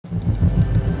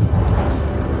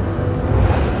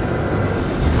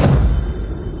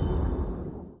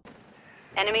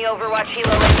Enemy Overwatch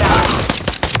Helo inbound.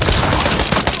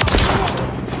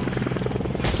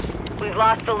 We've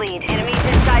lost the lead. Enemies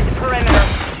inside the perimeter.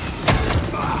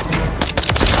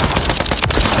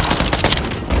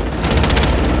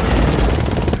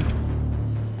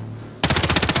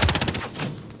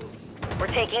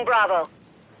 We're taking Bravo.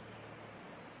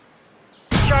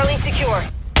 Charlie secure.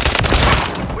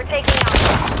 We're taking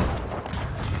Alpha.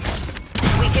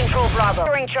 We control Bravo.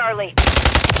 Securing Charlie.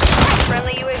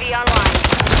 Friendly UAV online.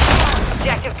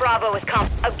 Objective Bravo is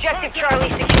Objective Charlie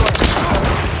secured.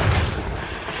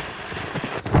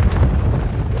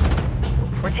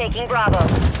 We're taking Bravo.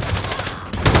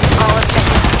 All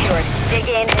objectives secured. Dig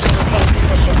in and maintain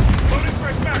position.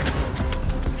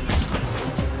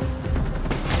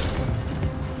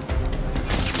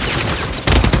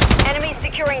 Enemies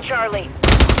securing Charlie.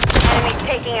 Enemies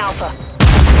taking Alpha.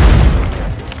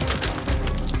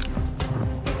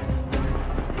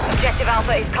 Objective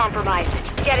Alpha is compromised.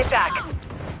 Get it back.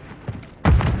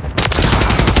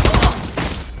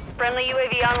 Friendly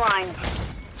UAV online.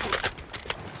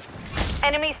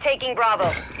 Enemies taking Bravo.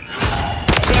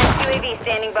 Advanced UAV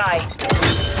standing by.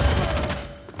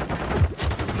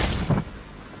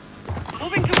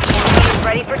 Moving to UAV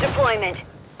ready for deployment.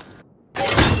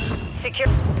 Secure.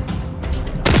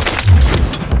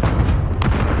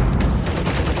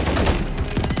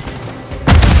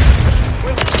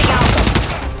 We're losing Alpha.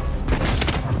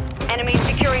 Enemies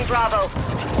securing Bravo.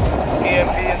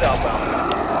 EMP is outbound.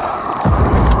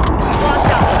 Lost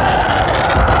Alpha.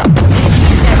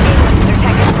 Their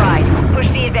tech is fried. Push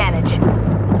the advantage.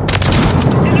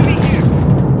 Enemy here.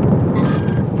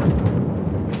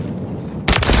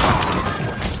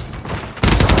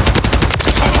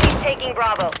 Enemies taking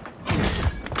Bravo.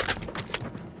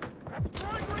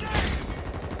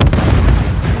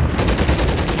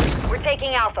 We're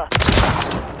taking Alpha.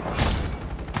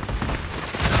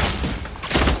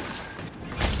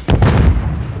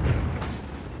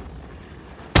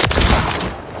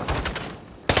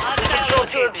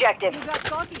 Two objectives. You got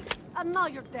cocky, and now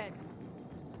you're dead.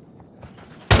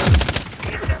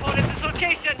 On at this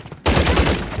location.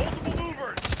 Multiple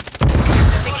movers.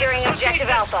 Securing objective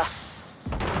Alpha.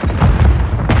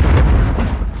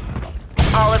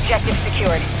 All objectives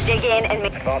secured. Dig in and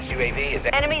make. Advanced UAV is.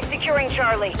 Enemies securing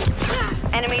Charlie.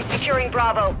 Enemies securing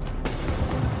Bravo.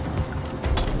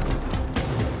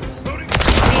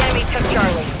 The enemy took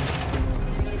Charlie.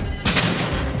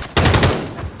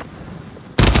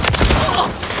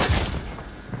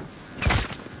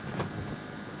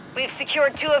 We've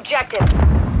secured two objectives.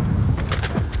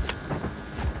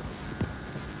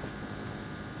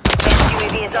 Advanced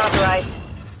UAV is authorized.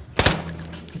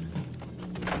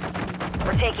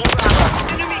 We're taking Bravo.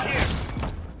 Enemy here.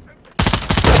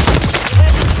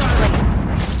 Charlie.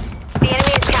 The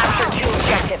enemy has captured two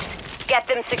objectives. Get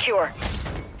them secure.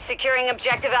 Securing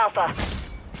objective Alpha.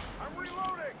 I'm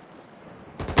reloading.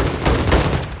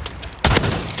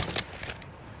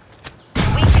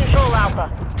 We control Alpha.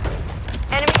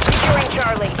 Enemy securing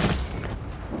Charlie.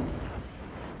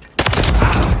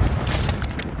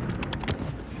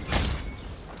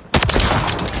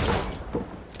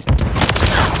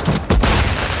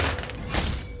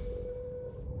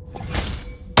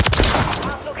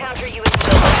 Hostile counter UAV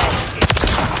overhead.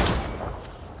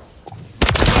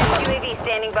 UAV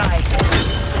standing by.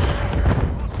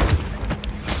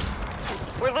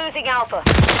 We're losing Alpha.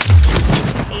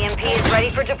 EMP is ready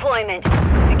for deployment.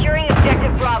 Securing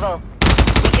objective Bravo.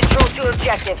 Control two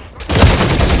objectives.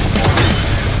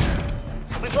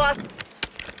 We've lost.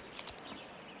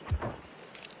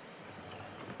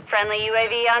 Friendly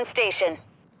UAV on station.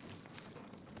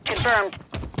 Confirmed.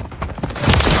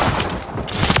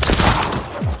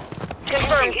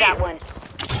 Confirmed that one.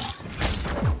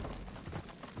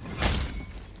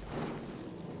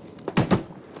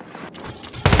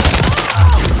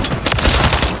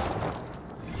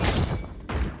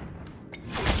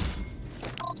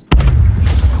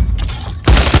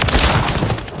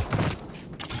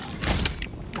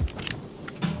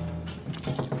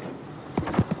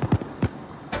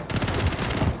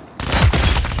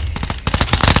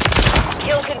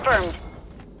 Kill confirmed.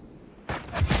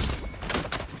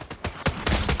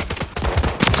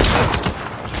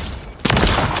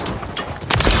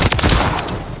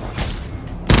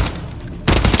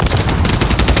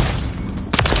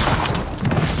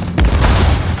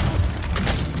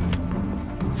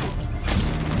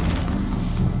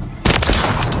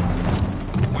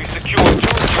 We secured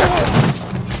two objectives.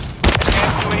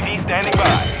 Advanced UAV standing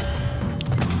by.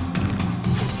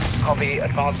 Copy.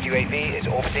 Advanced UAV is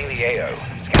orbiting the AO.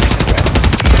 Scanning the threat.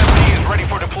 EMP is ready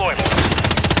for deployment.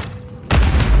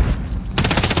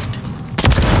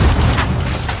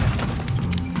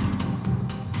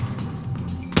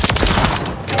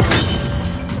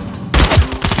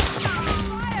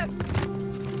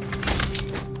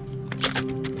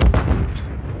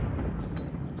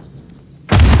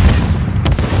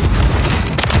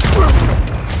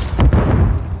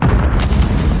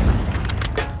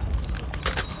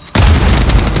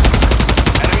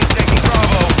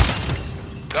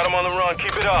 on.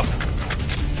 Keep it up.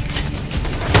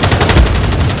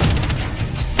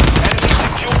 Enemy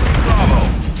securing Bravo.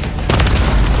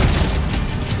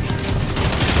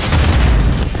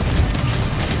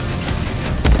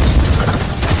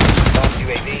 Advanced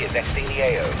UAV is exiting the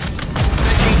AO.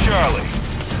 Taking Charlie.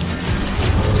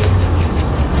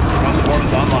 Transport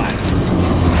is online.